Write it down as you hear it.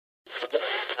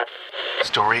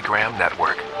Storygram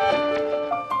Network.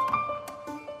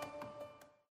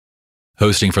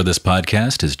 Hosting for this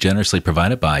podcast is generously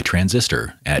provided by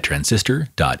Transistor at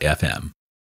transistor.fm.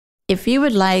 If you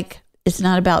would like It's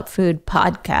Not About Food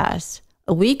podcast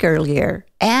a week earlier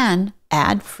and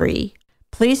ad-free,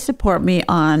 please support me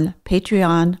on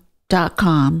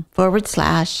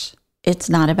patreon.com/It's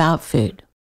Not About Food.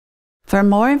 For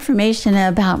more information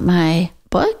about my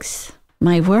books,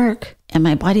 my work, and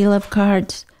my body love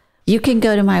cards, you can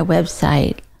go to my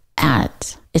website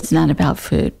at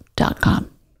itsnotaboutfood.com.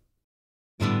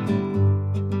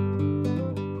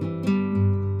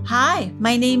 Hi,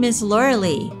 my name is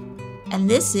Laurelee, and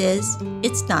this is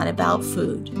It's Not About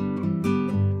Food.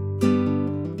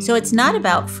 So it's not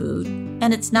about food,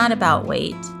 and it's not about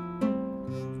weight.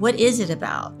 What is it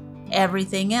about?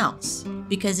 Everything else,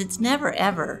 because it's never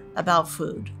ever about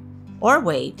food or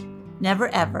weight, never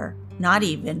ever, not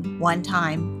even one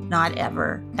time, not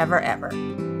ever, ever, ever.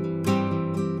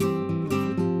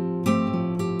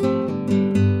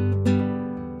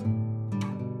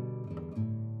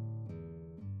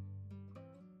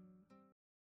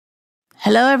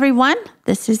 Hello, everyone.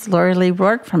 This is Laurelee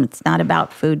Roark from It's Not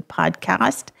About Food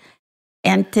podcast.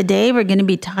 And today we're going to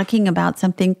be talking about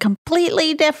something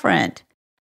completely different,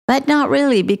 but not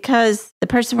really, because the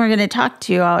person we're going to talk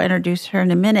to, I'll introduce her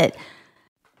in a minute,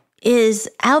 is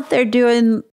out there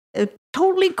doing a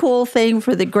totally cool thing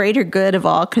for the greater good of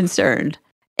all concerned.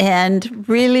 And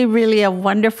really, really a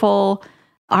wonderful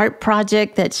art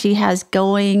project that she has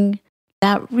going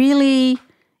that really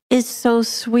is so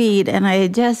sweet, and I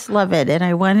just love it. And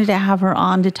I wanted to have her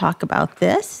on to talk about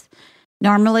this.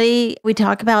 Normally, we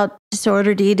talk about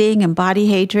disordered eating and body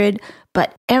hatred,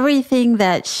 but everything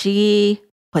that she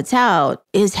puts out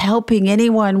is helping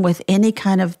anyone with any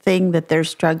kind of thing that they're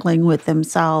struggling with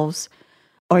themselves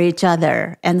or each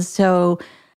other. And so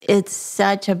it's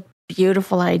such a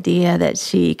beautiful idea that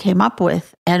she came up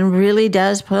with and really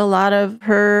does put a lot of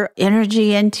her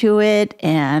energy into it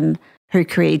and her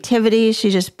creativity. She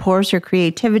just pours her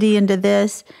creativity into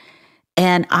this.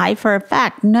 And I, for a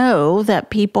fact, know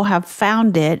that people have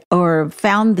found it or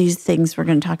found these things we're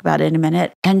going to talk about in a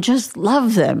minute and just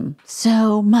love them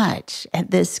so much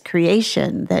at this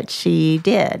creation that she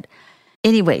did.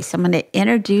 Anyway, so I'm going to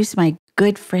introduce my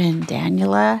good friend,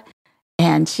 Daniela,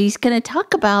 and she's going to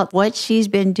talk about what she's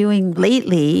been doing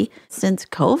lately since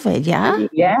COVID, yeah?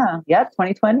 Yeah,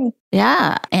 2020.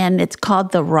 Yeah, and it's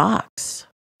called The Rocks.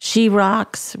 She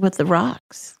rocks with the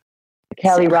rocks. The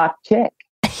Cali Rock chick.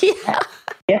 Yeah.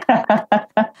 Yeah.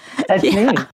 That's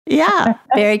me. Yeah.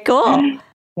 Very cool.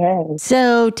 Yes.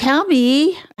 So tell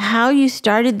me how you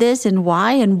started this and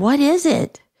why and what is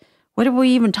it? What are we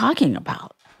even talking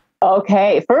about?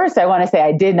 Okay. First, I want to say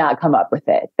I did not come up with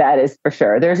it. That is for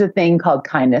sure. There's a thing called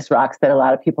kindness rocks that a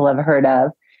lot of people have heard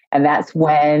of. And that's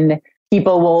when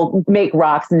people will make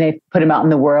rocks and they put them out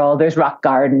in the world. There's rock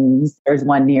gardens. There's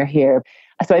one near here.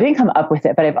 So I didn't come up with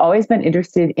it, but I've always been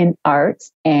interested in art.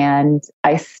 And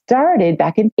I started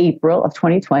back in April of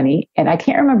 2020. And I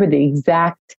can't remember the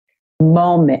exact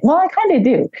moment. Well, I kind of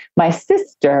do. My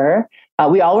sister,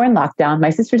 we all were in lockdown. My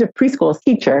sister's a preschool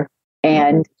teacher.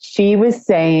 And she was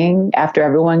saying, after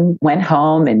everyone went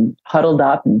home and huddled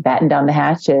up and battened down the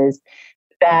hatches,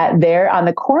 that they're on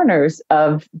the corners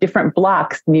of different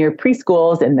blocks near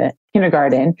preschools and the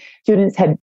kindergarten, students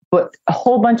had put a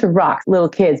whole bunch of rocks. Little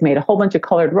kids made a whole bunch of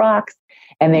colored rocks,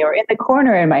 and they were in the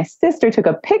corner. And my sister took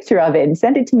a picture of it and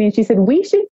sent it to me. And she said, "We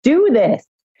should do this."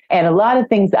 And a lot of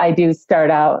things I do start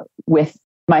out with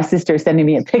my sister sending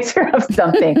me a picture of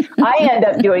something. I end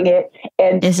up doing it.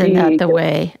 And Isn't that the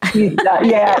way?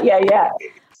 Yeah.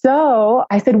 So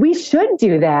I said, we should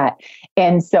do that.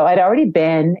 And so I moved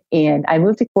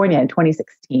to California in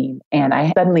 2016, and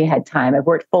I suddenly had time. I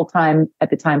worked full time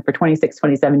at the time for 26,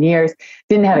 27 years,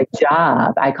 didn't have a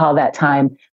job. I call that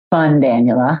time Fun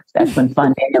Daniela. That's when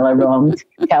Fun Daniela roamed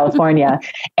California.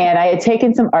 And I had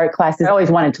taken some art classes. I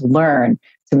always wanted to learn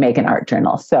to make an art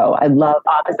journal. So I love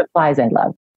all the supplies. I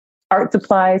love art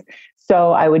supplies.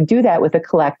 So I would do that with a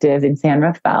collective in San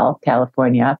Rafael,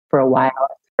 California for a while.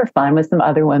 For fun with some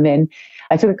other women.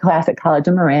 I took a class at College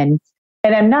of Marin,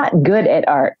 and I'm not good at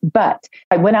art, but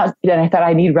I went out and I thought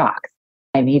I need rocks.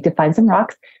 I need to find some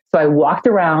rocks. So I walked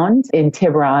around in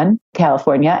Tiburon,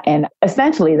 California, and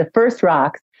essentially the first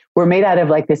rocks were made out of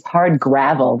like this hard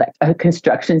gravel that a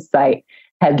construction site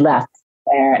had left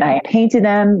there. And I painted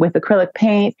them with acrylic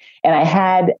paint. And I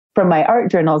had, from my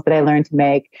art journals that I learned to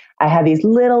make, I had these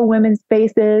little women's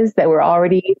faces that were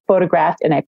already photographed,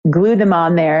 and I glued them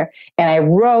on there. And I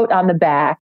wrote on the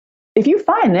back, "If you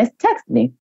find this, text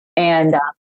me." And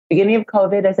beginning of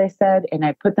COVID, as I said, and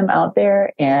I put them out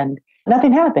there and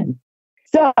nothing happened.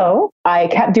 So I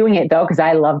kept doing it though, because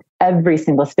I loved every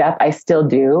single step. I still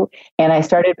do. And I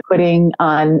started putting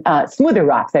on smoother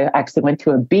rocks. I actually went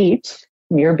to a beach,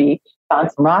 Muir Beach,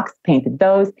 found some rocks, painted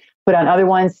those, put on other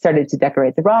ones, started to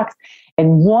decorate the rocks.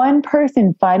 And one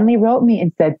person finally wrote me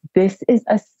and said, "This is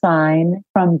a sign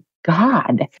from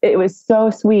God." It was so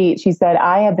sweet. She said,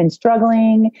 "I have been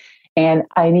struggling and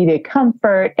I needed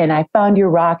comfort, and I found your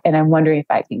rock and I'm wondering if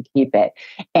I can keep it."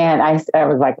 And I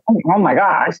was like, oh my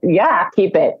gosh, yeah,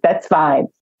 keep it. That's fine.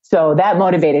 So that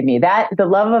motivated me. That the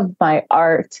love of my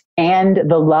art and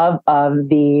the love of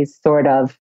these sort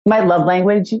of, my love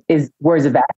language is words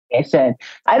of affirmation.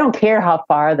 I don't care how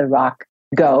far the rock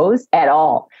goes at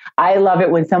all. I love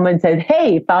it when someone says,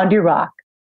 "Hey, found your rock."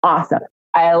 Awesome.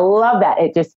 I love that.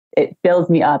 It fills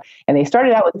me up. And they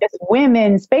started out with just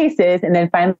women's faces. And then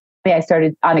finally I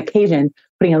started on occasion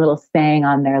putting a little saying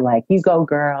on there like, "You go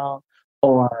girl,"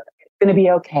 or "It's going to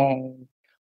be okay,"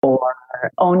 or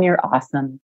 "Own your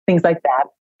awesome," things like that.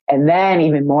 And then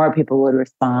even more people would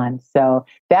respond. So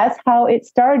that's how it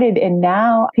started. And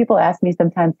now people ask me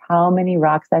sometimes how many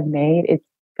rocks I've made. It's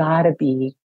gotta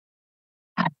be,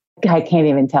 I can't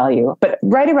even tell you, but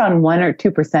right around 1 or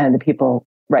 2% of the people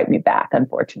write me back,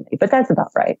 unfortunately, but that's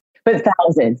about right. But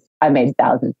thousands, I made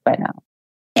thousands by now.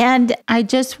 And I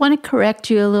just want to correct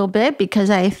you a little bit because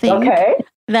I think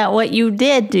that what you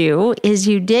did do is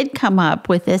you did come up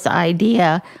with this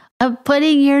idea of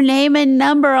putting your name and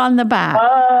number on the back.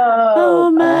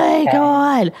 Oh my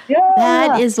God. Yeah.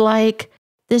 That is like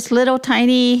this little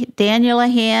tiny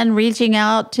Daniela hand reaching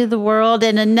out to the world,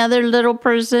 and another little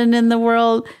person in the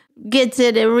world gets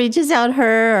it and reaches out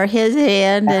her or his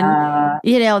hand. And,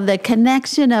 you know, the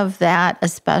connection of that,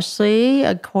 especially,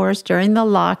 of course, during the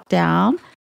lockdown,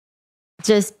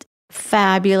 just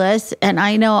fabulous. And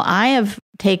I know I have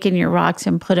taken your rocks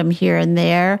and put them here and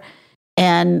there.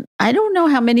 And I don't know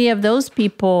how many of those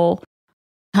people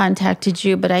contacted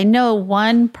you, but I know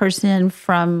one person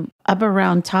from up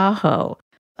around Tahoe,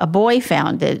 a boy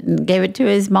found it and gave it to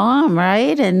his mom,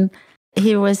 right? And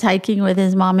he was hiking with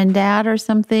his mom and dad or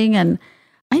something. And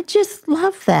I just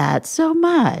love that so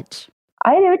much.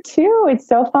 I do too. It's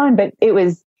so fun. But it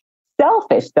was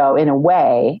selfish though, in a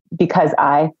way, because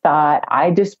I thought,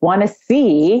 I just want to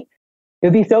see, it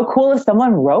would be so cool if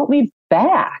someone wrote me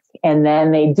back. And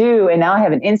then they do. And now I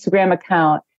have an Instagram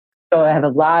account. So I have a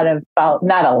lot of,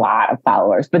 not a lot of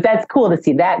followers, but that's cool to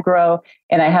see that grow.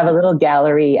 And I have a little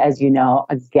gallery, as you know,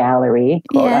 a gallery,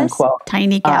 quote unquote.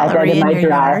 Tiny gallery in my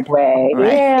driveway.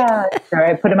 Right. Yeah. So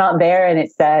I put them out there and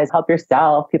it says, "Help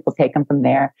yourself." People take them from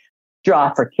there.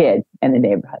 Draw for kids in the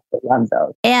neighborhood. I love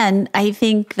those. And I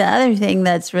think the other thing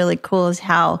that's really cool is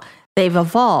how they've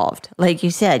evolved. Like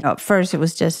you said, at first it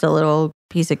was just a little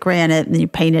piece of granite and then you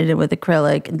painted it with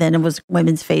acrylic. And then it was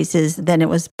women's faces. Then it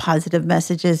was positive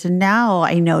messages. And now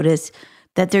I notice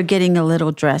that they're getting a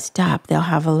little dressed up. They'll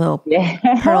have a little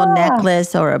pearl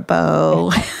necklace or a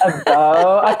bow.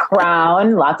 A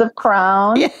crown, lots of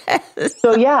crowns. Yes.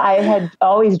 So yeah, I had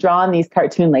always drawn these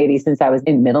cartoon ladies since I was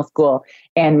in middle school.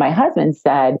 And my husband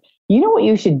said, "You know what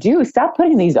you should do? Stop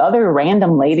putting these other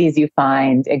random ladies you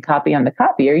find and copy on the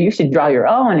copier. You should draw your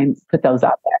own and put those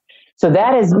out there." So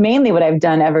that is mainly what I've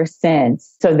done ever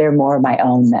since. So they're more my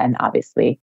own then,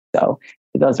 obviously. So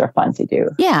those are fun to do.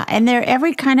 Yeah. And they're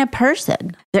every kind of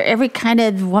person. They're every kind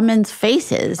of woman's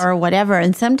faces or whatever.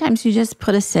 And sometimes you just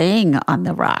put a saying on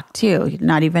the rock too,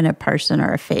 not even a person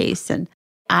or a face. And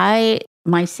I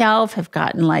myself have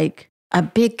gotten like a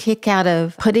big kick out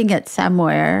of putting it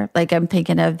somewhere. Like I'm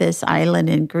thinking of this island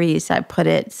in Greece. I put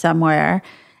it somewhere.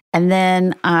 And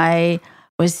then I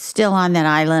was still on that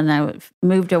island. I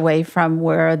moved away from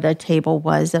where the table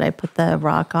was that I put the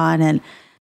rock on and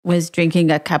was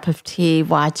drinking a cup of tea,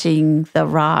 watching the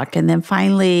rock. And then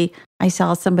finally I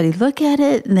saw somebody look at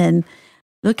it and then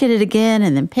look at it again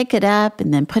and then pick it up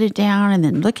and then put it down and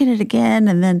then look at it again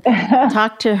and then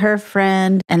talk to her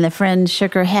friend. And the friend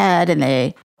shook her head and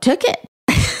they took it.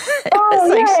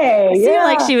 It seemed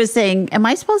like she was saying, "Am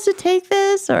I supposed to take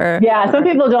this?" Or yeah, some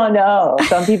people don't know.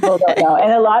 Some people don't know.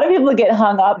 And a lot of people get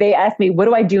hung up. They ask me, "What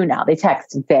do I do now?" They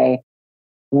text and say,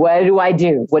 "What do I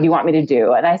do? What do you want me to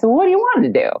do?" And I said, "What do you want to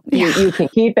do? You can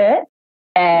keep it."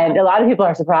 And a lot of people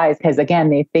are surprised because, again,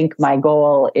 they think my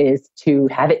goal is to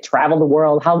have it travel the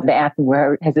world. How they ask me,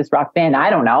 "Where has this rock been?" I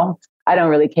don't know. I don't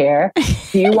really care.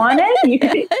 Do you want it? Do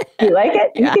you like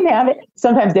it? You can have it.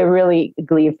 Sometimes they're really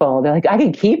gleeful. They're like, "I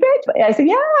can keep it?" I said,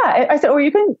 "Yeah." I said, "Or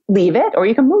you can leave it or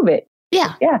you can move it."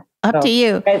 Yeah. Up to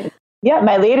you.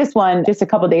 My latest one, just a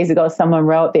couple of days ago, someone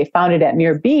wrote they found it at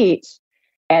Muir Beach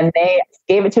and they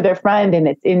gave it to their friend and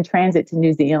it's in transit to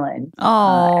New Zealand.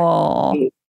 Oh.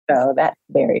 So that's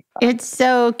very fun. It's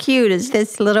so cute. It's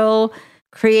this little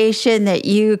creation that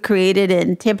you created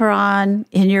in Tiburon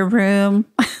in your room.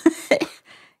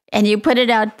 And you put it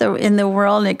out in the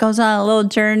world and it goes on a little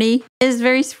journey. It's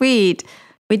very sweet.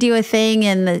 We do a thing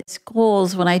in the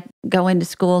schools when I go into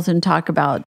schools and talk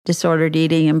about disordered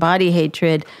eating and body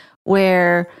hatred,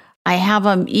 where I have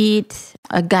them eat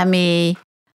a gummy,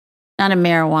 not a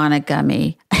marijuana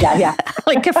gummy. Yeah.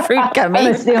 Like a fruit gummy.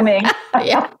 I'm assuming.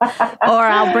 Yeah. Or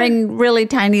I'll bring really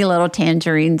tiny little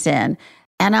tangerines in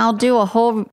and I'll do a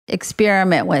whole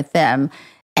experiment with them.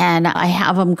 And I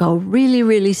have them go really,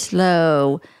 really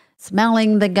slow,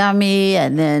 smelling the gummy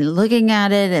and then looking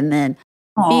at it and then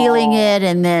feeling it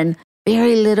and then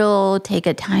very little, take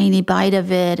a tiny bite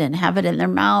of it and have it in their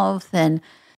mouth and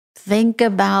think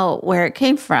about where it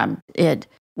came from. It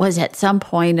was at some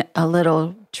point a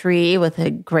little tree with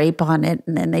a grape on it,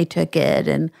 and then they took it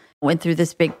and went through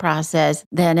this big process.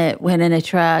 Then it went in a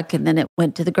truck, and then it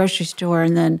went to the grocery store,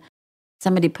 and then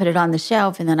somebody put it on the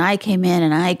shelf, and then I came in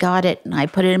and I got it and I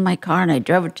put it in my car and I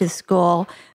drove it to school.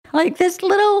 Like this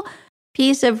little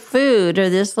piece of food or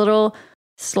this little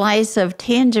slice of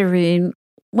tangerine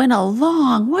went a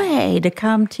long way to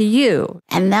come to you.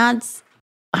 And that's,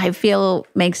 I feel,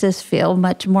 makes us feel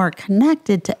much more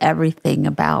connected to everything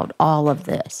about all of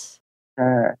this.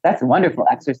 Sure. That's a wonderful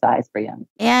exercise for you.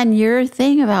 And your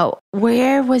thing about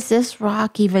where was this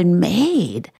rock even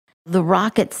made? The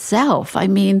rock itself, I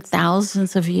mean,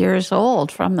 thousands of years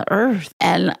old from the earth.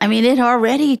 And I mean, it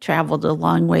already traveled a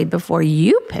long way before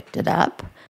you picked it up.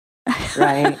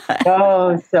 Right.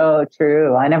 Oh, so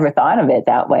true. I never thought of it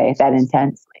that way, that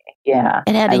intensely. Yeah.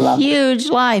 It had a huge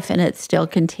life and it still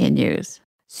continues.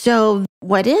 So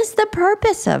what is the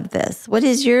purpose of this? What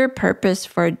is your purpose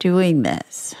for doing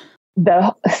this?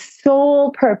 The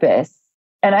sole purpose,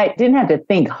 and I didn't have to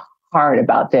think hard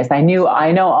about this. I know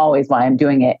always why I'm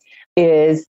doing it,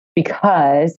 is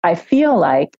because I feel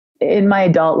like in my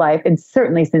adult life, and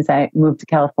certainly since I moved to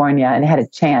California and had a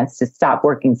chance to stop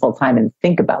working full time and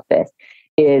think about this,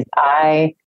 is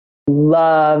I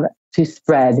love to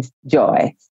spread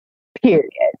joy, period.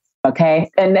 Okay.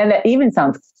 And then it even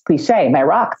sounds cliche. My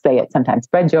rocks say it sometimes,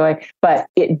 spread joy, but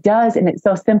it does. And it's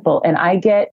so simple. And I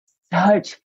get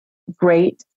such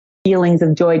great feelings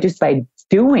of joy just by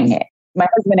doing it. My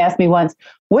husband asked me once,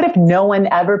 what if no one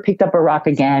ever picked up a rock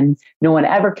again? No one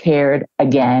ever cared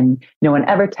again? No one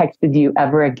ever texted you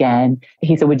ever again?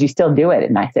 He said, would you still do it?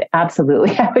 And I said,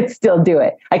 absolutely, I would still do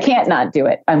it. I can't not do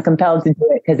it. I'm compelled to do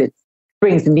it because it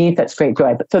brings me such great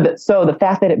joy. But so the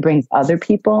fact that it brings other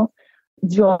people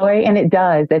joy, and it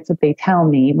does, that's what they tell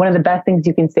me. One of the best things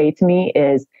you can say to me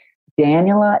is,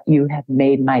 Daniela, you have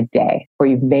made my day, or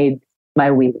you've made my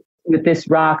week with this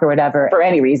rock or whatever, for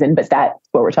any reason, but that's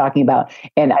what we're talking about.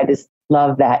 And I just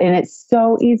love that. And it's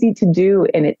so easy to do,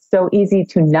 and it's so easy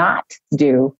to not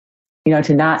do,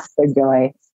 to not spread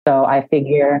joy. So I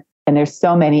figure, and there's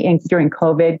so many during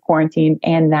COVID, quarantine,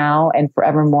 and now and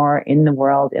forevermore in the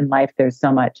world, in life, there's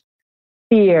so much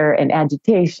fear and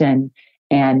agitation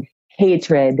and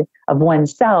hatred of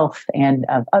oneself and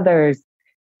of others.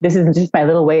 This is just my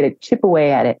little way to chip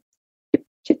away at it.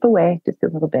 Chip away just a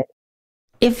little bit.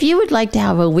 If you would like to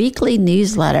have a weekly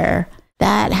newsletter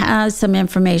that has some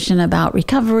information about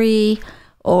recovery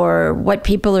or what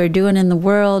people are doing in the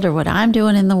world or what I'm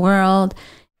doing in the world,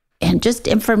 and just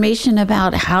information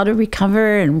about how to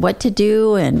recover and what to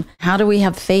do and how do we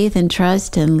have faith and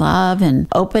trust and love and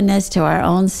openness to our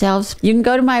own selves, you can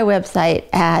go to my website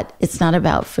at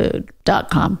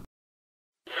itsnotaboutfood.com.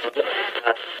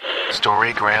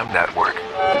 Storygram Network.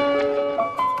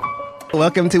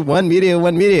 Welcome to One Media,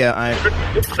 One Media.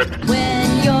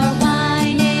 When you're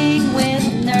whining with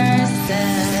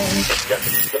nurses.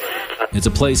 It's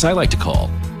a place I like to call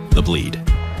The Bleed.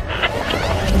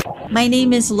 My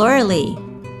name is Laurelee,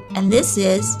 and this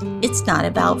is It's Not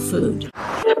About Food.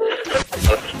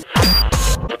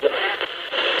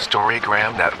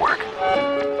 Storygram Network.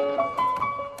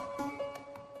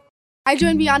 I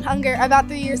joined Beyond Hunger about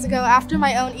 3 years ago after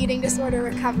my own eating disorder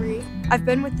recovery. I've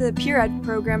been with the Peer Ed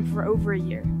program for over a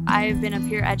year. I've been a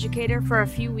peer educator for a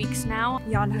few weeks now.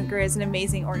 Beyond Hunger is an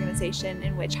amazing organization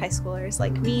in which high schoolers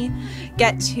like me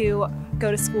get to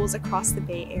go to schools across the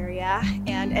Bay Area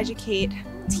and educate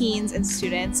teens and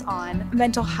students on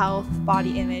mental health,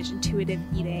 body image, intuitive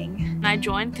eating. And I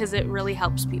joined because it really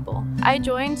helps people. I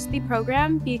joined the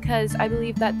program because I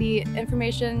believe that the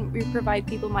information we provide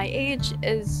people my age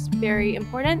is very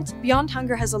important. Beyond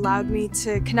Hunger has allowed me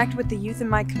to connect with the youth in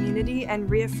my community and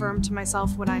reaffirm to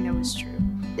myself what I know is true.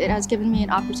 It has given me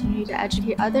an opportunity to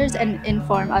educate others and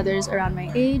inform others around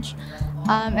my age,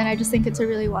 and I just think it's a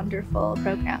really wonderful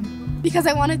program. because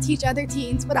I want to teach other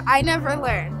teens what I never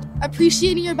learned.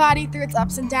 Appreciating your body through its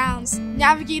ups and downs,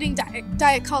 navigating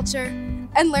diet culture,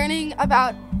 and learning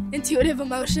about intuitive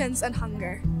emotions and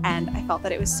hunger. And I felt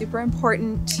that it was super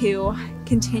important to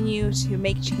continue to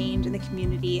make change in the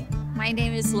community. My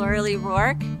name is Laurelee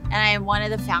Roark, and I am one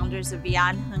of the founders of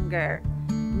Beyond Hunger.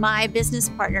 My business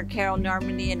partner, Carol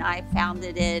Normandy, and I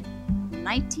founded it in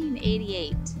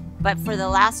 1988. But for the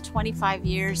last 25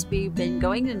 years, we've been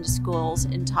going into schools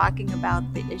and talking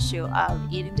about the issue of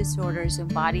eating disorders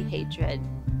and body hatred.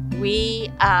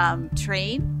 We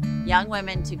train young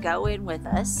women to go in with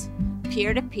us,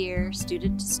 peer-to-peer,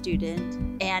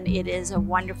 student-to-student, and it is a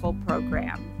wonderful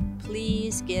program.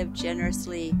 Please give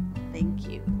generously. Thank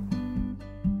you.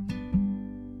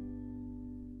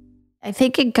 I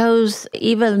think it goes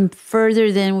even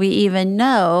further than we even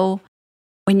know.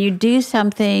 When you do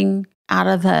something out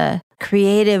of the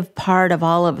creative part of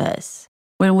all of us,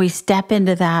 when we step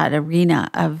into that arena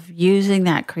of using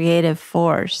that creative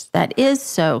force that is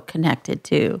so connected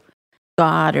to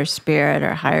God or spirit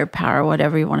or higher power,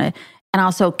 whatever you want to, and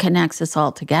also connects us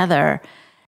all together,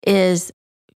 is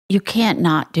you can't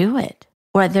not do it,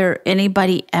 whether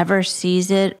anybody ever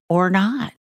sees it or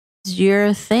not. It's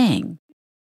your thing.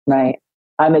 Right.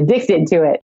 I'm addicted to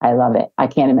it. I love it. I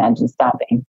can't imagine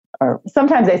stopping. Or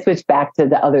sometimes I switch back to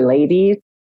the other ladies,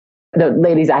 the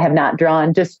ladies I have not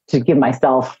drawn, just to give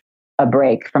myself a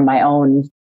break from my own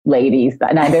ladies.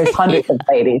 And there's hundreds of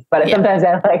ladies, but sometimes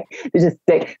I like to just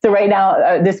stick. So right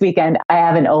now, this weekend, I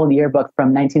have an old yearbook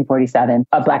from 1947,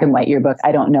 a black and white yearbook.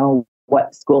 I don't know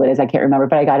what school it is. I can't remember,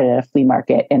 but I got it at a flea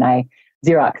market and I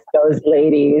Xeroxed those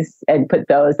ladies and put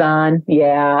those on.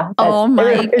 Yeah. Oh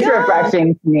my God. It's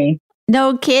refreshing to me.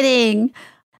 No kidding.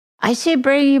 I should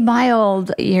bring you my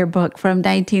old yearbook from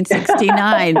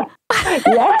 1969. Yeah,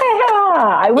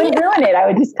 I wouldn't ruin it. I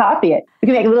would just copy it. We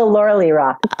can make a little Laurelee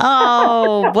rock.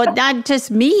 Oh, but not just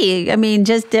me. I mean,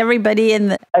 just everybody in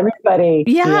the... Everybody.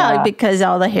 Yeah, because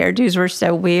all the hairdos were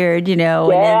so weird, you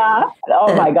know. Yeah.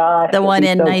 Oh my God. The one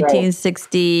in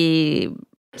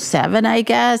 1967, I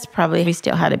guess, probably we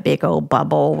still had a big old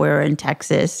bubble. We're in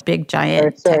Texas, big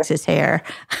giant Texas hair.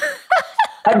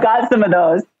 I've got some of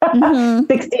those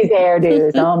 60s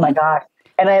hairdos. Oh my gosh.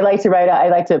 And I like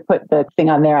to put the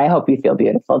thing on there. I hope you feel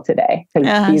beautiful today.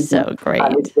 He's so great.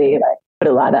 Obviously, I put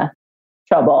a lot of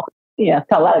trouble. Yeah,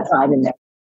 a lot of time in there.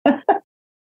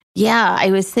 Yeah, I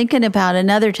was thinking about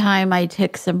another time I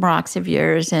took some rocks of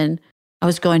yours and I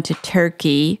was going to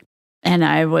Turkey and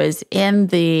I was in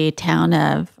the town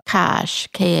of Kaş,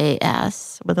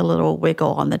 Kas, with a little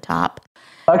wiggle on the top.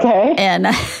 Okay. And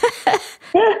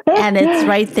and it's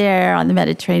right there on the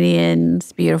Mediterranean.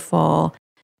 It's beautiful.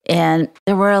 And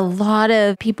there were a lot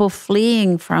of people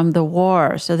fleeing from the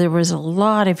war. So there was a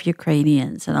lot of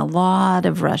Ukrainians and a lot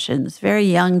of Russians, very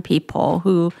young people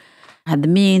who had the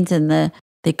means and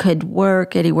they could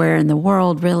work anywhere in the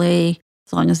world, really,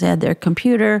 as long as they had their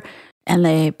computer. And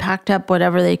they packed up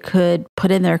whatever they could,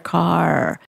 put in their car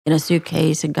or in a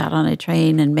suitcase and got on a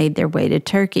train and made their way to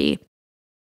Turkey.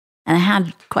 And I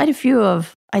had quite a few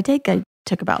I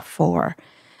took about 4.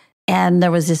 And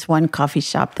there was this one coffee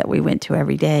shop that we went to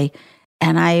every day.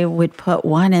 And I would put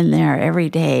one in there every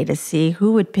day to see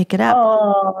who would pick it up.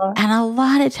 Aww. And a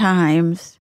lot of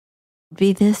times,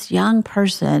 be this young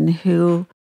person who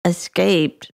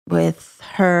escaped with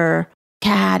her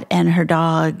cat and her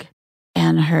dog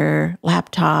and her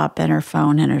laptop and her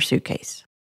phone and her suitcase.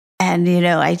 And,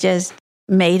 I just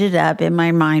made it up in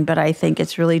my mind, but I think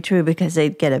it's really true because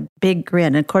they'd get a big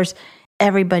grin. Of course,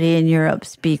 everybody in Europe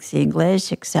speaks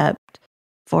English except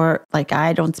for,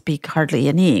 I don't speak hardly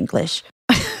any English.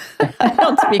 I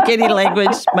don't speak any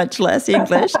language, much less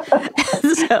English.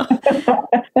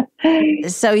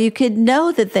 So you could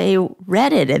know that they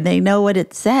read it and they know what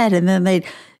it said, and then they'd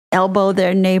elbow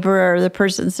their neighbor or the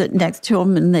person sitting next to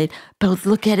them, and they'd both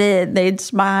look at it and they'd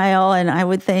smile, and I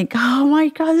would think, oh my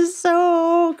God, this is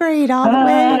so great all the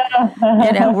way.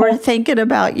 We're thinking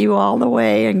about you all the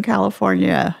way in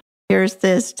California. Here's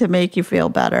this to make you feel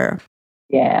better.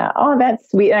 Yeah. Oh, that's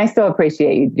sweet. And I so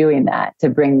appreciate you doing that, to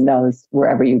bring those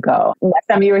wherever you go. Last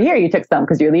time you were here, you took some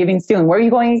because you're leaving soon. Where are you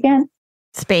going again?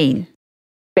 Spain.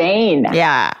 Spain.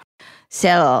 Yeah.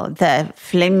 So the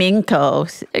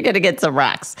flamencos, they're going to get some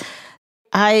rocks.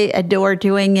 I adore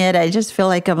doing it. I just feel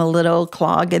like I'm a little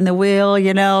clog in the wheel,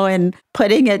 and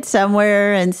putting it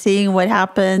somewhere and seeing what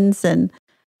happens. And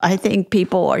I think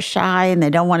people are shy and they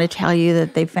don't want to tell you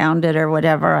that they found it or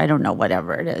whatever. I don't know,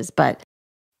 whatever it is. But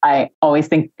I always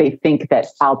think they think that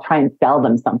I'll try and sell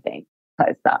them something.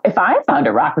 Because if I found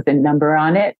a rock with a number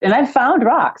on it, and I've found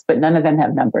rocks, but none of them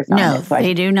have numbers on it. No,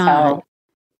 they do not.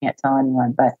 Can't tell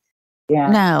anyone. But Yeah.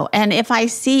 No. And if I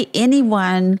see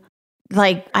anyone,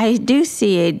 like I do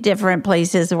see at different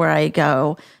places where I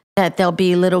go, that there'll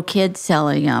be little kids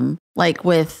selling them, like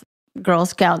with Girl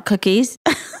Scout cookies.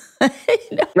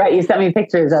 Right. You sent me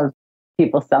pictures of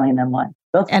people selling them one.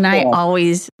 And I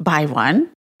always buy one.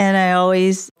 And I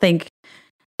always think,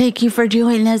 thank you for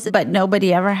doing this. But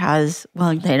nobody ever has,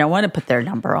 well, they don't want to put their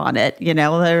number on it.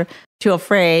 They're too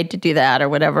afraid to do that or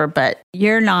whatever. But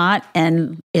you're not.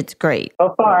 And it's great.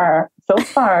 So far.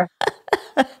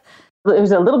 There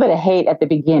was a little bit of hate at the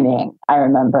beginning, I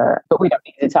remember, but we don't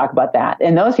need to talk about that.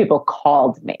 And those people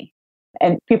called me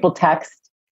and people text.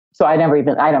 So I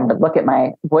don't look at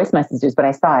my voice messages, but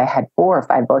I saw I had 4 or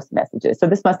 5 voice messages. So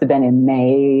this must have been in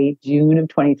May, June of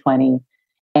 2020.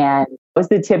 And it was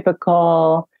the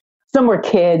typical, some were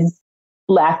kids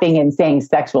laughing and saying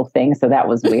sexual things. So that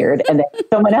was weird. And then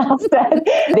someone else said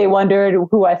they wondered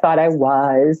who I thought I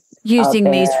was.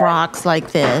 Using these rocks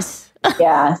like this.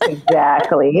 Yes,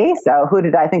 exactly. So who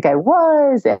did I think I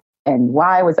was? And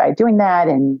why was I doing that?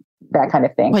 And that kind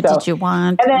of thing. What did you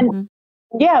want? And then,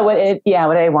 what did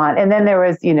I want? And then there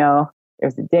was,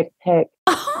 there's a dick pic.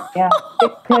 Yeah,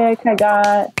 dick pic I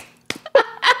got.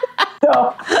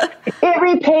 So it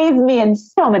repays me in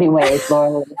so many ways,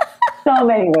 Laurelee. So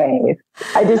many ways.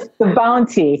 The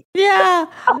bounty. Yeah.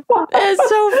 It's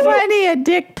so funny. A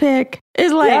dick pic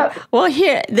is like, well,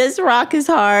 here, this rock is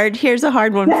hard. Here's a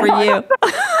hard one for you.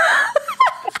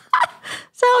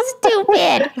 So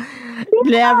stupid.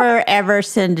 Never, ever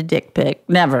send a dick pic.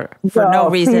 Never. For no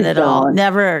reason at all.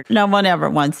 Never. No one ever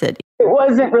wants it. It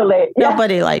wasn't related.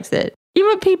 Nobody likes it.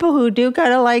 Even people who do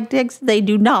kind of like dicks, they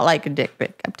do not like a dick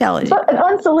pic. I'm telling you. But an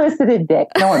unsolicited dick,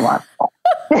 no one wants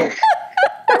that.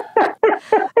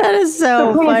 That is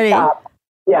so funny. Stop.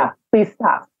 Yeah, please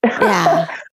stop. Yeah.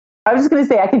 I was just going to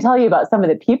say, I can tell you about some of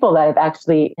the people that I've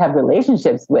actually have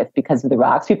relationships with because of the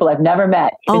rocks. People I've never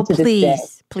met. Oh,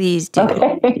 please do.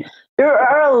 Okay. There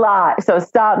are a lot. So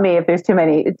stop me if there's too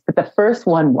many. But the first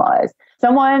one was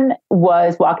someone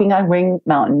was walking on Ring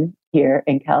Mountain here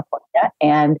in California,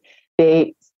 and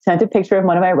they sent a picture of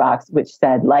one of my rocks, which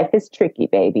said, "Life is tricky,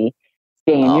 baby.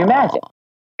 Stay in your magic."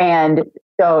 And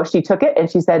so she took it and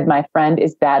she said, "My friend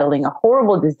is battling a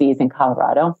horrible disease in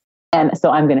Colorado. And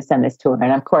so I'm going to send this to her."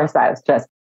 And of course, I was just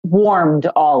warmed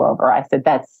all over. I said,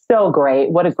 "That's so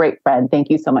great. What a great friend. Thank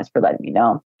you so much for letting me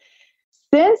know."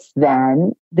 Since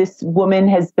then, this woman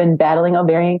has been battling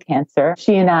ovarian cancer.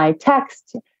 She and I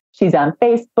text. She's on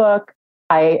Facebook.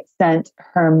 I sent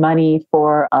her money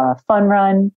for a fun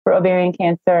run for ovarian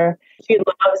cancer. She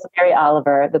loves Mary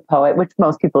Oliver, the poet, which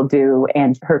most people do.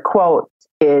 And her quote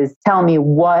is, "Tell me,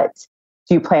 what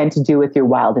do you plan to do with your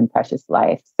wild and precious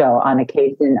life?" So on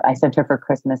occasion, I sent her for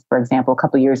Christmas, for example, a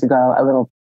couple of years ago, a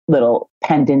little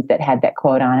pendant that had that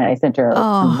quote on it. I sent her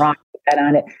some rock with that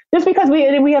on it, just because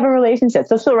we have a relationship.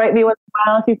 So she'll write me once in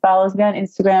a while. She follows me on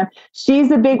Instagram.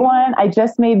 She's a big one. I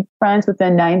just made friends with a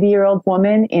 90-year-old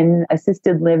woman in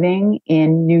assisted living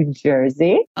in New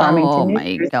Jersey, Farmington,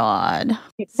 New Jersey. God.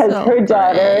 Because her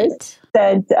daughter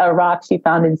sent a rock she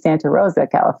found in Santa Rosa,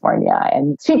 California.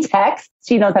 And she texts.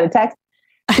 She knows how to text.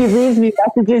 She leaves me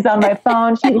messages on my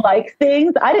phone. She likes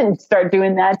things. I didn't start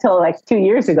doing that till like 2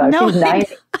 years ago. No, she's 90.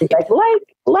 She's like,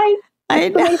 like.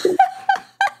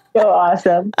 So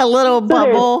awesome. A little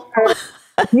bubble.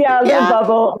 A little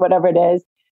bubble, whatever it is.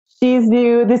 She's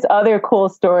new. This other cool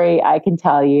story I can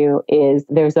tell you is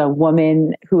there's a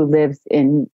woman who lives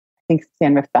in, I think,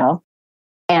 San Rafael.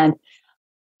 And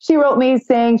she wrote me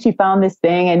saying she found this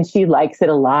thing and she likes it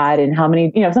a lot. And how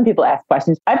many, some people ask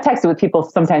questions. I've texted with people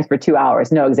sometimes for 2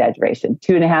 hours, no exaggeration,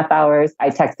 2.5 hours.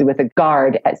 I texted with a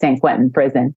guard at San Quentin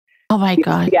prison. Oh my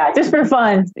God. Yeah, just for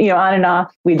fun, on and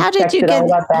off. How did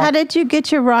you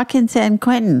get your rock in San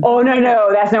Quentin? Oh, no,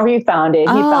 that's not where he found it. He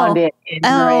found it in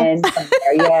Marin.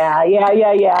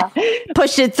 Yeah.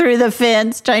 Push it through the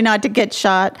fence, try not to get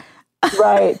shot.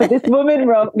 Right. But this woman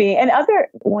wrote me, and other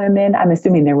women, I'm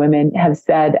assuming they're women, have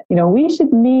said, we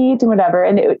should meet and whatever.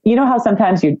 And you know how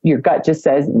sometimes your gut just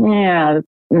says, I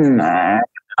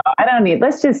don't need,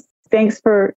 thanks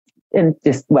for, and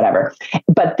just whatever.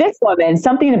 But this woman,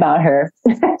 something about her,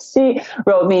 she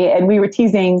wrote me and we were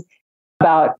teasing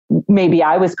about maybe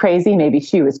I was crazy, maybe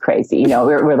she was crazy.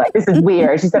 We're like, this is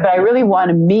weird. She said, but I really want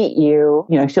to meet you.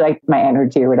 She liked my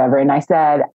energy or whatever. And I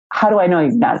said, how do I know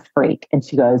you're not a freak? And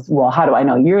she goes, well, how do I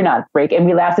know you're not a freak? And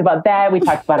we laughed about that. We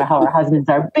talked about how our husbands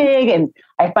are big. And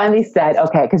I finally said,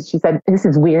 okay, because she said, this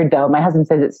is weird though. My husband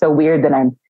says it's so weird that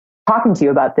I'm talking to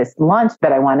you about this lunch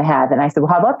that I want to have. And I said,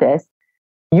 well, how about this?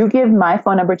 You give my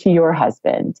phone number to your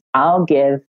husband. I'll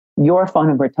give your phone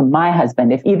number to my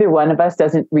husband. If either one of us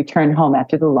doesn't return home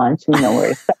after the lunch, we know where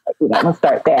to start. We'll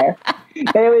start there.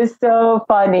 It was so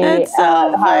funny. That's so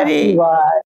how funny. he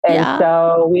was. And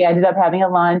so we ended up having a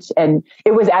lunch, and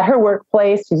it was at her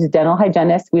workplace. She's a dental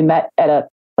hygienist. We met at a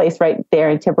place right there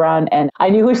in Tiburon, and I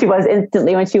knew who she was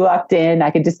instantly when she walked in. I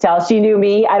could just tell she knew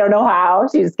me. I don't know how.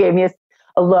 She just gave me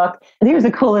a look. And here's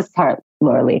the coolest part,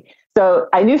 Laurelee. So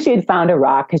I knew she had found a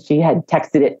rock because she had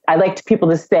texted it. I liked people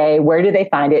to say, where did they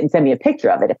find it, and send me a picture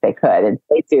of it if they could. And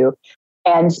they do.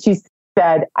 And she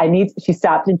said, she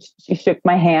stopped and she shook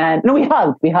my hand. No, we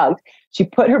hugged. She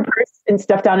put her purse and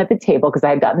stuff down at the table because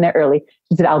I had gotten there early.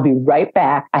 She said, I'll be right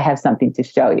back. I have something to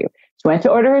show you. She went to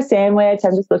order her sandwich.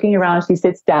 I'm just looking around. She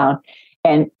sits down,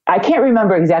 and I can't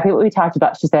remember exactly what we talked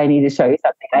about. She said, I need to show you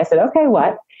something. And I said, okay,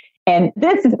 what? And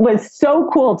this was so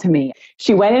cool to me.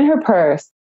 She went in her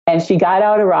purse and she got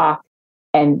out a rock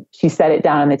and she set it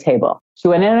down on the table. She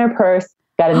went in her purse,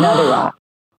 got another rock,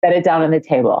 set it down on the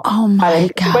table. Oh my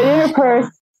God. Went in her purse,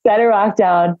 set a rock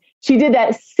down. She did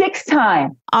that 6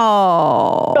 times.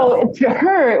 Oh. So to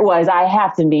her, it was, I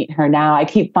have to meet her now. I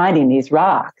keep finding these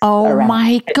rocks. Oh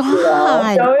my God.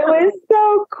 You know? So it was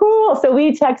so cool. So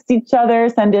we text each other,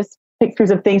 send us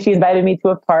pictures of things. She invited me to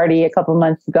a party a couple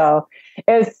months ago.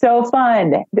 It was so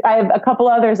fun. I have a couple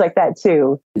others like that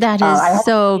too. That is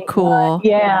so cool.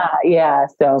 Yeah.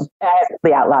 So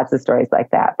lots of stories like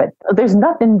that. But there's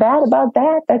nothing bad about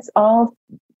that. That's all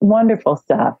wonderful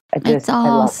stuff. It's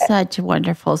all such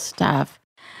wonderful stuff.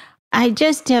 I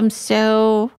just am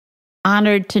so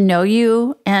honored to know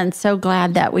you and so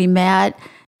glad that we met.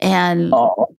 And,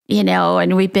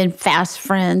 and we've been fast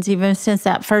friends even since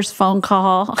that first phone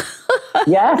call.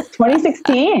 Yes,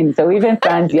 2016. So we've been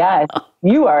friends. Yes.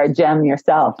 You are a gem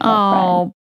yourself.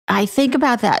 Oh, I think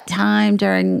about that time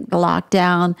during the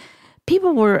lockdown.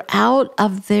 People were out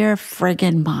of their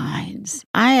friggin' minds.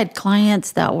 I had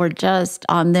clients that were just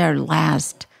on their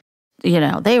last,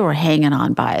 they were hanging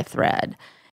on by a thread.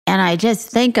 And I just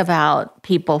think about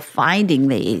people finding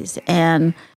these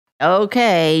and,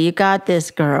 okay, you got this,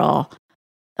 girl.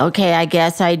 Okay, I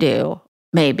guess I do.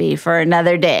 Maybe for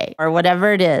another day or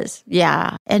whatever it is.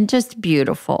 Yeah. And just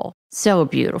beautiful. So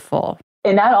beautiful.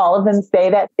 And not all of them say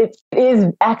that. It is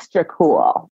extra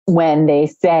cool when they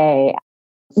say,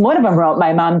 one of them wrote,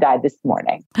 my mom died this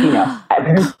morning. I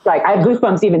have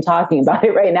goosebumps even talking about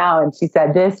it right now. And she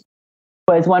said, this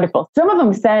was wonderful. Some of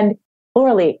them send,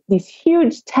 Laurelee, these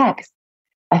huge texts.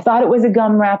 I thought it was a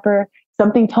gum wrapper.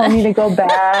 Something told me to go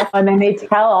back. And then they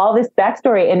tell all this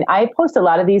backstory. And I post a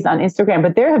lot of these on Instagram,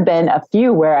 but there have been a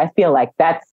few where I feel like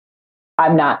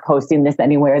I'm not posting this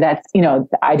anywhere. That's,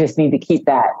 I just need to keep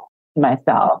that to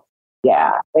myself.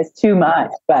 Yeah, it's too much,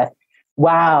 but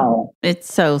wow.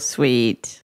 It's so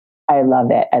sweet. I love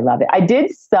it. I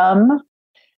did some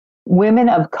women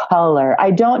of color. I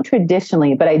don't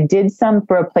traditionally, but I did some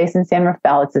for a place in San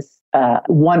Rafael. It's a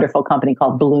wonderful company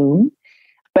called Bloom.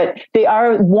 But they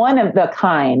are one of the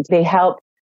kind. They help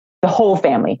the whole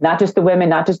family, not just the women,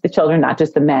 not just the children, not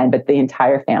just the men, but the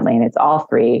entire family. And it's all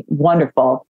free.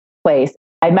 Wonderful place.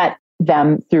 I met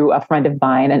them through a friend of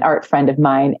mine, an art friend of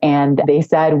mine. And they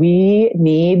said, we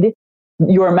need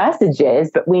your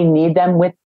messages, but we need them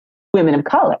with women of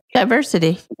color.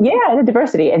 Diversity. Yeah, the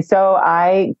diversity. And so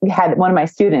I had one of my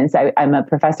students, I'm a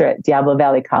professor at Diablo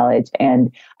Valley College, and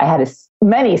I had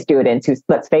many students who,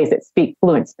 let's face it, speak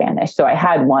fluent Spanish. So I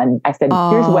had one, I said,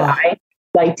 here's what I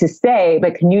like to say,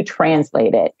 but can you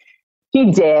translate it?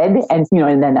 She did. And,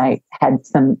 and then I had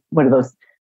one of those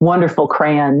wonderful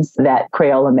crayons that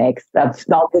Crayola makes of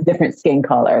all the different skin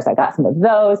colors. I got some of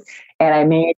those and I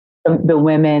made the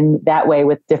women that way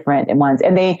with different ones,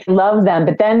 and they love them.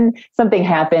 But then something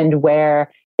happened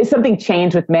where something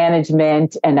changed with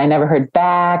management and I never heard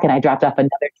back, and I dropped off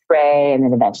another tray and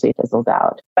then eventually it fizzled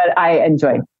out. But I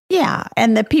enjoyed. Yeah.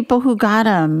 And the people who got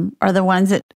them are the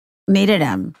ones that needed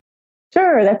them.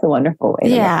 Sure. That's a wonderful way.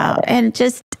 Yeah. And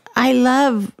I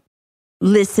love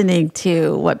listening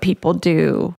to what people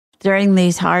do during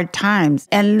these hard times,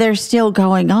 and they're still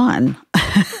going on.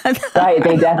 Right.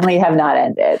 They definitely have not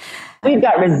ended. We've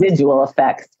got residual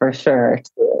effects for sure,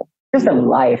 too. Just in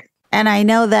life. And I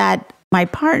know that my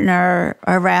partner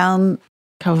around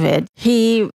COVID,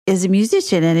 he is a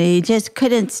musician and he just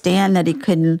couldn't stand that he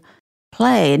couldn't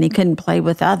play and he couldn't play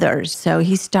with others. So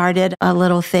he started a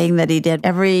little thing that he did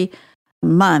every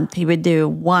month. He would do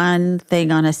one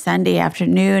thing on a Sunday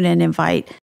afternoon and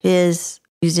invite his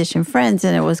musician friends,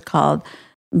 and it was called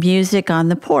Music on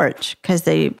the Porch because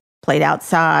they played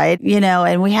outside,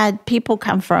 and we had people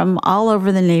come from all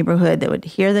over the neighborhood that would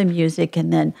hear the music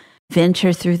and then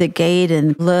venture through the gate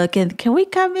and look and, can we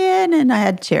come in? And I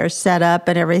had chairs set up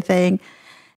and everything.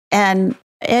 And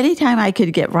anytime I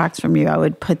could get rocks from you, I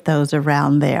would put those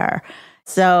around there.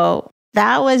 So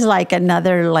that was like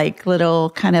another like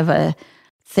little kind of a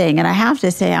thing. And I have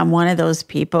to say, I'm one of those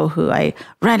people who I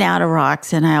run out of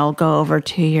rocks and I'll go over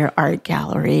to your art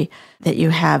gallery that you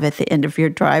have at the end of your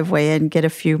driveway and get a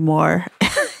few more.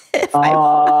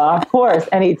 Of course.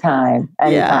 Anytime.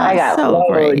 Yeah, I got so loads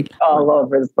great. all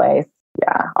over the place.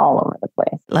 Yeah, all over the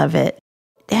place. Love it.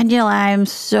 Daniela, I'm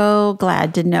so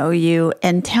glad to know you.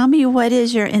 And tell me, what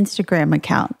is your Instagram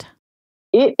account?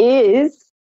 It is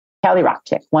Callie Rock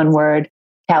Chick. One word,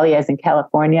 Callie as in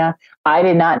California. I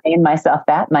did not name myself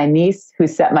that. My niece, who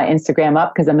set my Instagram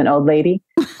up because I'm an old lady,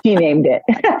 she named it.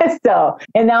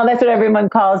 And now that's what everyone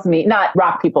calls me. Not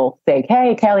rock people say,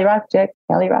 hey, Callie Rock Chick,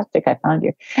 Callie Rock Chick, I found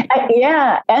you.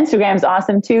 Yeah, Instagram's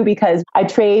awesome too because I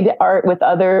trade art with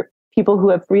other people who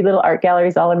have free little art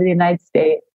galleries all over the United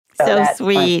States. So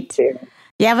sweet.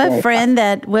 You have a friend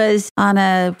that was on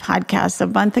a podcast a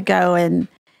month ago, and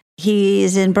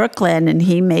he's in Brooklyn, and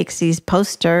he makes these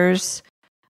posters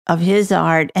of his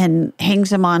art and hangs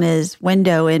them on his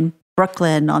window in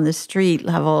Brooklyn on the street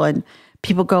level. And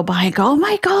people go by and go, oh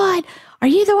my God, are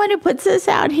you the one who puts this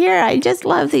out here? I just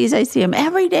love these. I see them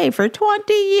every day for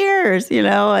 20 years, And,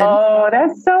 oh,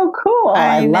 that's so cool.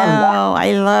 I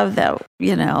love that,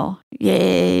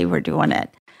 yay, we're doing it.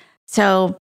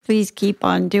 So please keep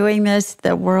on doing this.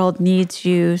 The world needs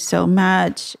you so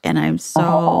much. And I'm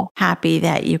so happy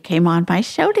that you came on my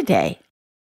show today.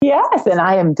 Yes, and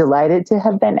I am delighted to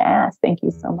have been asked. Thank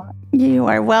you so much. You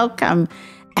are welcome.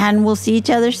 And we'll see each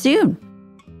other soon.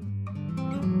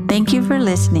 Thank you for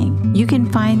listening. You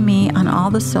can find me on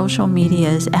all the social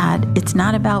medias at It's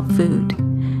Not About Food.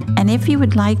 And if you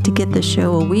would like to get the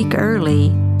show a week early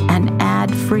and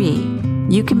ad-free,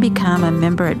 you can become a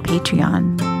member at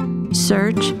Patreon.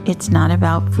 Search It's Not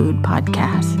About Food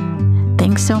podcast.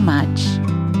 Thanks so much.